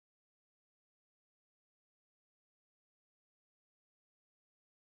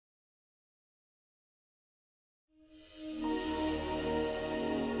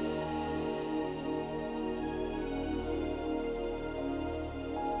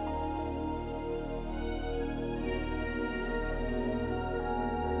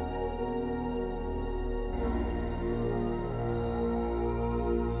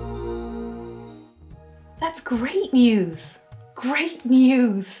That's great news. Great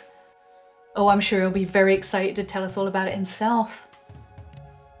news. Oh, I'm sure he'll be very excited to tell us all about it himself.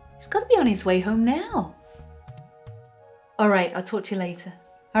 He's got to be on his way home now. All right, I'll talk to you later.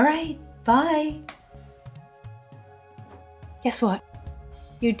 All right, bye. Guess what?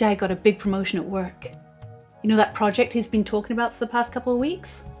 Your dad got a big promotion at work. You know that project he's been talking about for the past couple of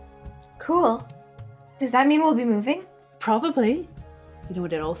weeks? Cool. Does that mean we'll be moving? Probably. You know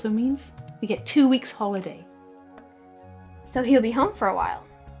what it also means? We get 2 weeks holiday. So he'll be home for a while.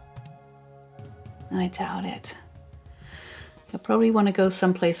 I doubt it. He'll probably want to go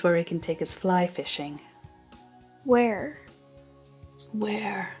someplace where he can take us fly fishing. Where?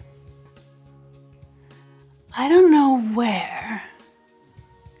 Where? I don't know where.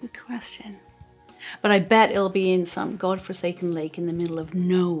 Good question. But I bet it'll be in some godforsaken lake in the middle of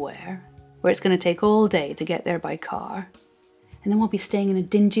nowhere, where it's going to take all day to get there by car. And then we'll be staying in a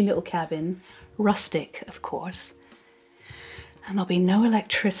dingy little cabin, rustic, of course. And there'll be no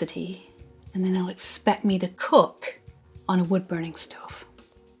electricity. And then they'll expect me to cook on a wood-burning stove.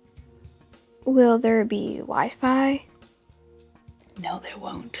 Will there be Wi-Fi? No, there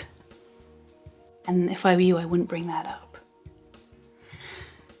won't. And if I were you, I wouldn't bring that up.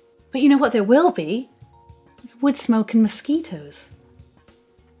 But you know what there will be? It's wood smoke and mosquitoes.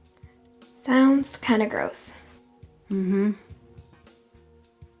 Sounds kind of gross. Mm-hmm.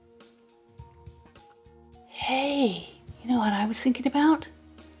 Hey, you know what I was thinking about?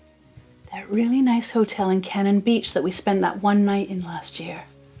 That really nice hotel in Cannon Beach that we spent that one night in last year.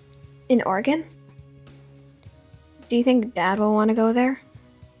 In Oregon? Do you think Dad will want to go there?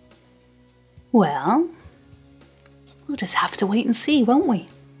 Well, we'll just have to wait and see, won't we?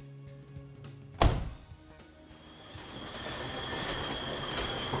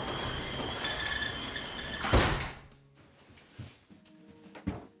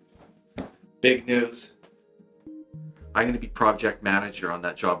 Big news. I'm going to be project manager on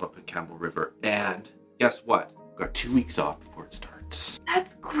that job up in Campbell River. And guess what? I've got 2 weeks off before it starts.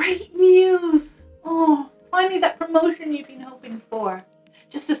 That's great news. Oh, finally that promotion you've been hoping for.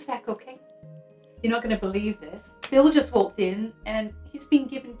 Just a sec, okay? You're not going to believe this. Bill just walked in and he's been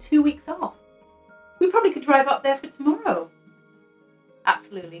given 2 weeks off. We probably could drive up there for tomorrow.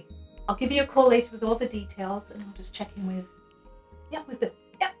 Absolutely. I'll give you a call later with all the details and I'll just check in with Bill.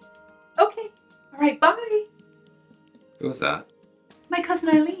 Yep. Okay. All right, bye. Who was that? My cousin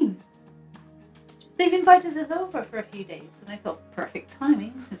Eileen. They've invited us over for a few days and I thought perfect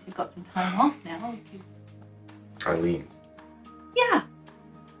timing since you've got some time off now. Eileen. Yeah.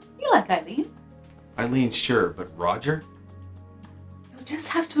 You like Eileen. Eileen, sure, but Roger? You'll just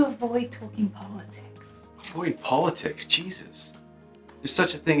have to avoid talking politics. Avoid politics, Jesus. There's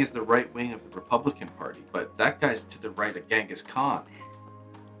such a thing as the right wing of the Republican Party, but that guy's to the right of Genghis Khan.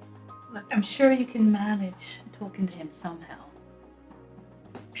 Look, I'm sure you can manage talking to him somehow.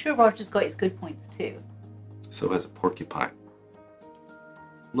 I'm sure Roger's got his good points too. So has a porcupine.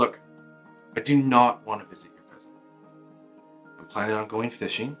 Look, I do not want to visit your cousin. I'm planning on going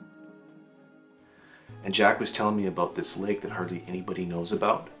fishing. And Jack was telling me about this lake that hardly anybody knows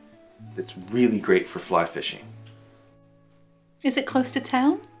about. That's really great for fly fishing. Is it close to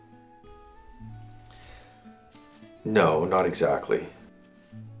town? No, not exactly.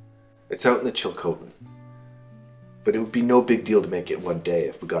 It's out in the Chilcotin. But it would be no big deal to make it one day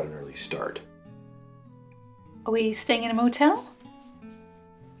if we got an early start. Are we staying in a motel?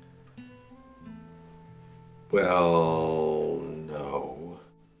 Well, no.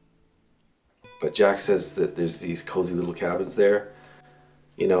 But Jack says that there's these cozy little cabins there.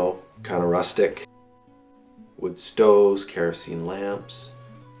 You know, kind of rustic. Wood stoves, kerosene lamps.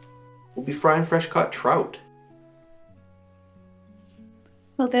 We'll be frying fresh caught trout.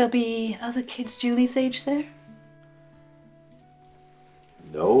 Will there be other kids Julie's age there?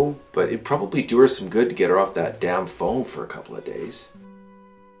 No, but it'd probably do her some good to get her off that damn phone for a couple of days.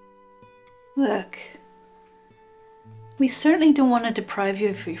 Look, we certainly don't want to deprive you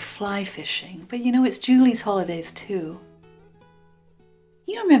of your fly fishing, but you know it's Julie's holidays too.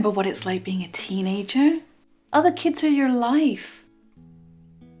 You remember what it's like being a teenager? Other kids are your life.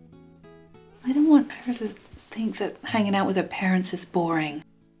 I don't want her to think that hanging out with her parents is boring.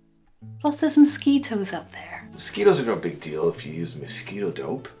 Plus there's mosquitoes up there. Mosquitoes are no big deal if you use mosquito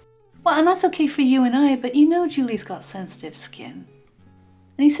dope. Well, and that's okay for you and I, but you know Julie's got sensitive skin.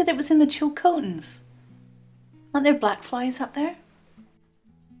 And he said it was in the Chilcotins. Aren't there black flies up there?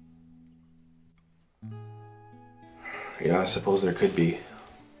 Yeah, I suppose there could be.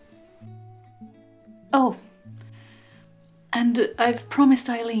 Oh, and I've promised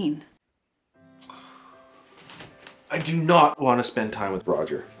Eileen. I do not want to spend time with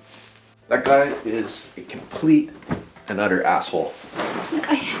Roger. That guy is a complete and utter asshole.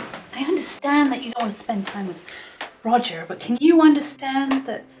 Look, I understand that you don't want to spend time with Roger, but can you understand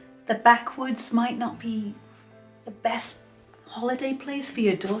that the backwoods might not be the best holiday place for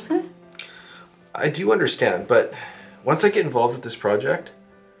your daughter? I do understand, but once I get involved with this project,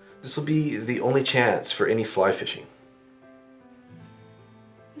 this will be the only chance for any fly fishing.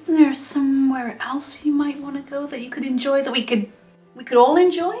 Isn't there somewhere else you might want to go that you could enjoy, that we could all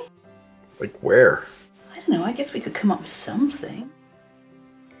enjoy? Like where? I don't know, I guess we could come up with something.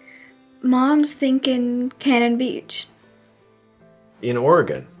 Mom's thinking Cannon Beach. In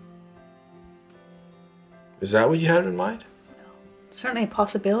Oregon. Is that what you had in mind? Certainly a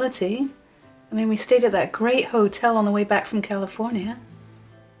possibility. I mean, we stayed at that great hotel on the way back from California.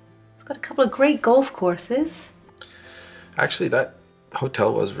 It's got a couple of great golf courses. Actually, that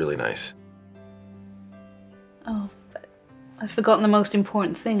hotel was really nice. Oh, but I've forgotten the most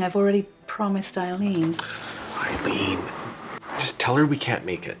important thing. I've already promised Eileen. Eileen, just tell her we can't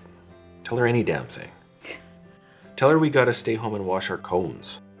make it. Tell her any damn thing. Tell her we gotta stay home and wash our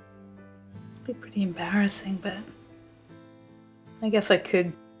combs. It'd be pretty embarrassing, but I guess I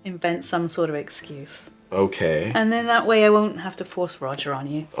could invent some sort of excuse. Okay. And then that way I won't have to force Roger on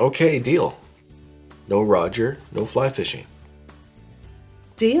you. Okay, deal. No Roger, no fly fishing.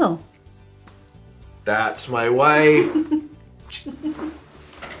 Deal. That's my wife.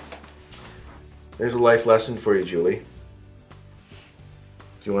 There's a life lesson for you, Julie.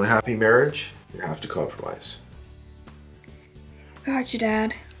 Do you want a happy marriage? You have to compromise. Gotcha,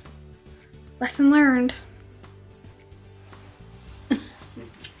 Dad. Lesson learned.